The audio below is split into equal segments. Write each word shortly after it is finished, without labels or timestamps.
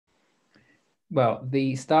Well,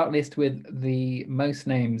 the start list with the most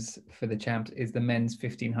names for the champs is the men's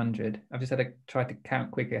 1500. I've just had to try to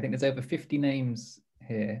count quickly. I think there's over 50 names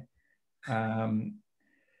here.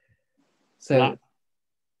 So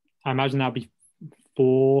I imagine that'll be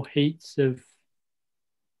 4 heats of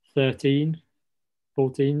 13,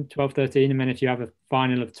 14, 12, 13. And then if you have a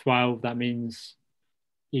final of 12, that means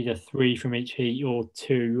either 3 from each heat or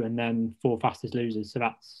 2, and then 4 fastest losers. So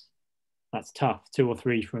that's tough. 2 or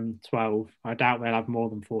 3 from 12. I doubt they'll have more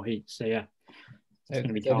than 4 heats. So yeah, it's going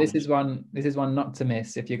to be so carnage. this is one not to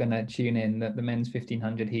miss if you're going to tune in, the men's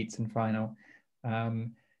 1500 heats and final.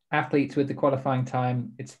 Athletes with the qualifying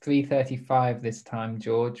time, it's 3:35 this time,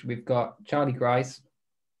 George. We've got Charlie Grice,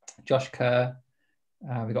 Josh Kerr,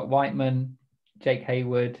 we've got Whiteman, Jake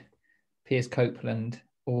Hayward, Piers Copeland,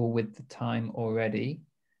 all with the time already.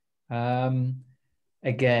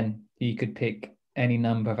 Again, you could pick any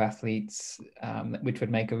number of athletes, which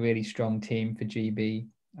would make a really strong team for GB.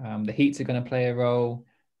 The heats are going to play a role.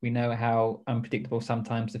 We know how unpredictable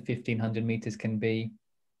sometimes the 1500 meters can be.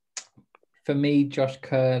 For me, Josh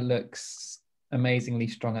Kerr looks amazingly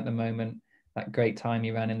strong at the moment. That great time he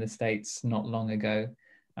ran in the States not long ago.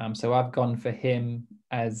 So I've gone for him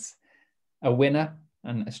as a winner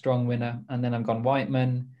and a strong winner. And then I've gone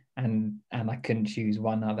Whiteman, and I couldn't choose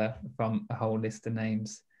one other from a whole list of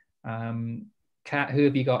names. Kat, who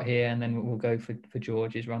have you got here? And then we'll go for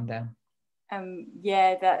George's rundown.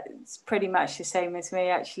 Yeah, that's pretty much the same as me,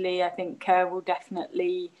 actually. I think Kerr will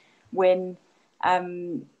definitely win.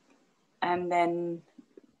 And then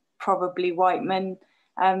probably Whiteman.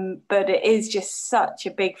 But it is just such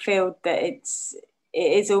a big field that it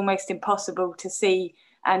is almost impossible to see,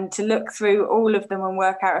 and to look through all of them and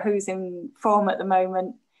work out who's in form at the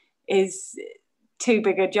moment is too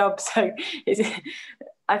big a job. So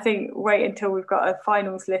I think wait until we've got a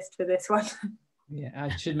finals list for this one. Yeah,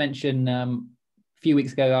 I should mention a few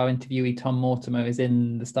weeks ago, our interviewee Tom Mortimer is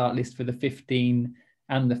in the start list for the 15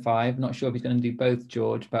 and the 5. Not sure if he's going to do both,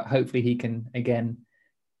 George, but hopefully he can again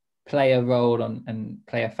play a role and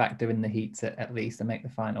play a factor in the heats at least and make the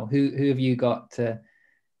final. Who have you got to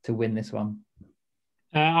win this one?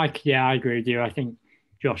 I agree with you. I think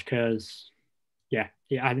Josh Kerr's,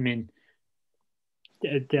 I mean,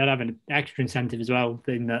 they'll have an extra incentive as well,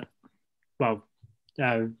 in that,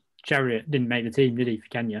 Chariot didn't make the team, did he, for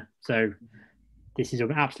Kenya? So this is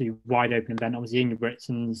an absolutely wide open event. Obviously,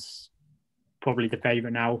 Ingebrigtsen's probably the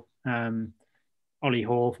favourite now. Ollie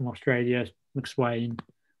Hoare from Australia, McSwain,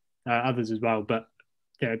 others as well. But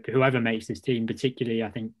whoever makes this team, particularly,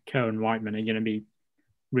 I think Kerr and Whiteman are going to be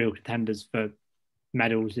real contenders for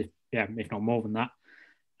medals, if not more than that.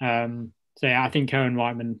 I think Kerr and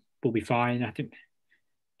Whiteman will be fine. I think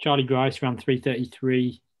Charlie Grice ran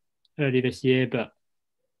 3:33 earlier this year, but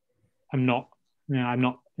I'm not.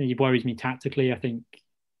 He worries me tactically. I think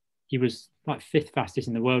he was like 5th fastest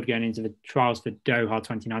in the world going into the trials for Doha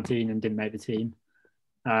 2019 and didn't make the team.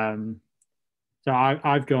 So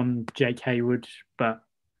I've gone Jake Hayward, but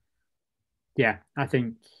I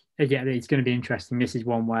think it's going to be interesting. This is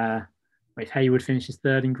one where if Hayward finishes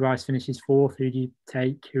 3rd and Grice finishes 4th, who do you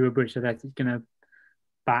take? Who are British Athletics going to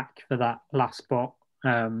back for that last spot?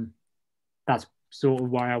 That's sort of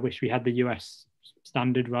why I wish we had the US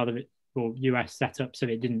standard or US setup, so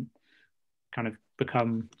it didn't kind of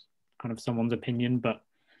become kind of someone's opinion. But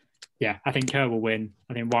I think Kerr will win.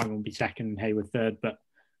 I think Whiteman will be 2nd, Hayward 3rd. But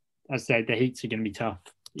as I say, the heats are going to be tough.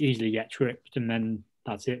 Easily get tripped, and then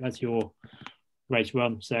that's it. That's your race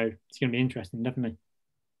run. So it's going to be interesting, definitely.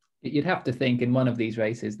 You'd have to think in one of these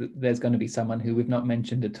races that there's going to be someone who we've not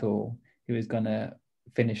mentioned at all who is going to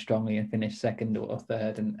finish strongly and finish 2nd or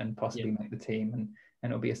 3rd and possibly make the team. And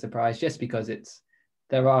it'll be a surprise just because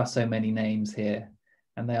there are so many names here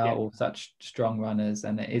and they are all such strong runners,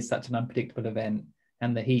 and it is such an unpredictable event,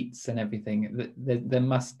 and the heats and everything. There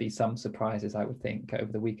must be some surprises, I would think,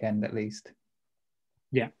 over the weekend at least.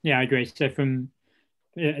 Yeah, I agree. So from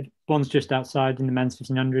one's just outside in the men's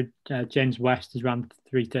 1500. James West has run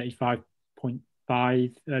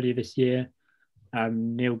 3:35.5 earlier this year.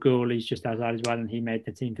 Neil Gourley's just outside as well, and he made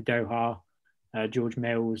the team for Doha. George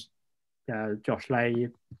Mills, Josh Lay,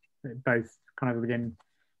 both kind of within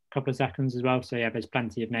a couple of seconds as well. So there's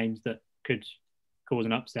plenty of names that could cause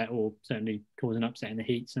an upset, or certainly cause an upset in the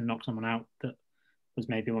heats and knock someone out that was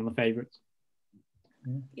maybe one of the favourites.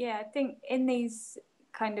 Yeah, I think in these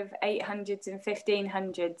kind of 800s and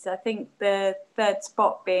 1500s, I think the 3rd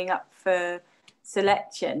spot being up for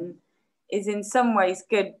selection is in some ways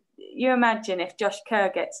good. You imagine if Josh Kerr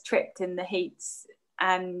gets tripped in the heats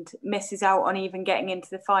and misses out on even getting into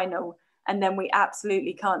the final, and then we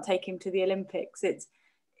absolutely can't take him to the Olympics. It's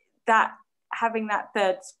that having that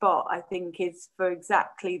third spot, I think, is for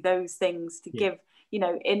exactly those things to give, you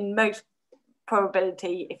know, in most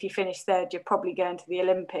probability, if you finish third, you're probably going to the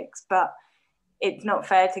Olympics, but it's not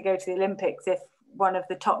fair to go to the Olympics if one of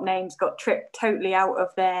the top names got tripped totally out of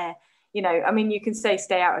their, you know, I mean, you can say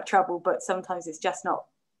stay out of trouble, but sometimes it's just not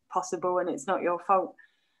possible and it's not your fault.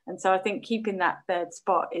 And so I think keeping that third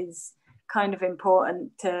spot is kind of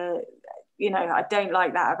important to, you know, I don't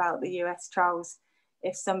like that about the US trials.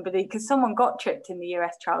 If somebody, because someone got tripped in the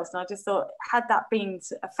US trials, and I just thought, had that been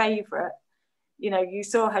a favourite, you know, you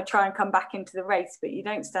saw her try and come back into the race, but you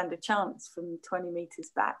don't stand a chance from 20 metres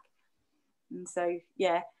back. And so,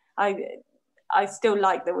 yeah, I still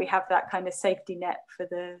like that we have that kind of safety net for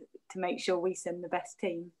to make sure we send the best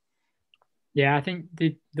team. Yeah, I think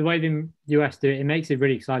the way the US do it, it makes it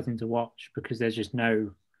really exciting to watch because there's just no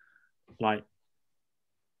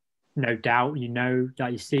doubt, you know,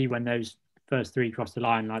 like you see when those first three cross the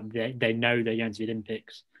line, like they know they're going to the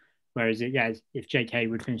Olympics. Whereas, if Jake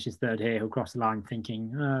Hayward finishes third here, he'll cross the line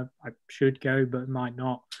thinking, I should go, but might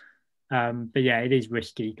not. But yeah, it is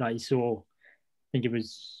risky. Like you saw, I think it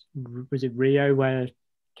was it Rio where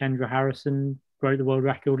Kendra Harrison broke the world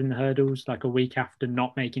record in the hurdles like a week after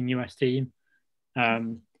not making US team.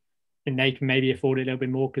 And they can maybe afford it a little bit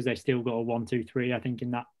more because they still got a 1, 2, 3, I think,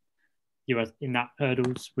 in that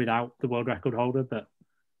hurdles without the world record holder. But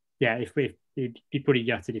yeah, if you'd be pretty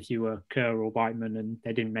gutted if you were Kerr or Whiteman and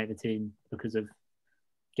they didn't make the team because of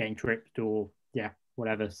getting tripped or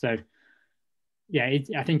whatever. So yeah,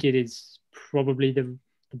 I think it is probably the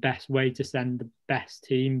best way to send the best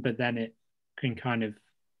team, but then it can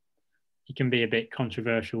be a bit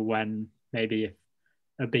controversial when maybe if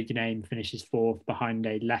a big name finishes fourth behind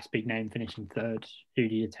a less big name finishing third, who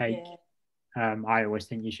do you take? I always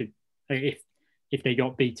think you should, if they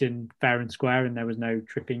got beaten fair and square and there was no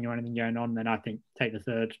tripping or anything going on, then I think take the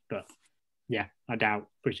third. But yeah, I doubt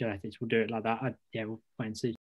British Athletics will do it like that. We'll wait and see.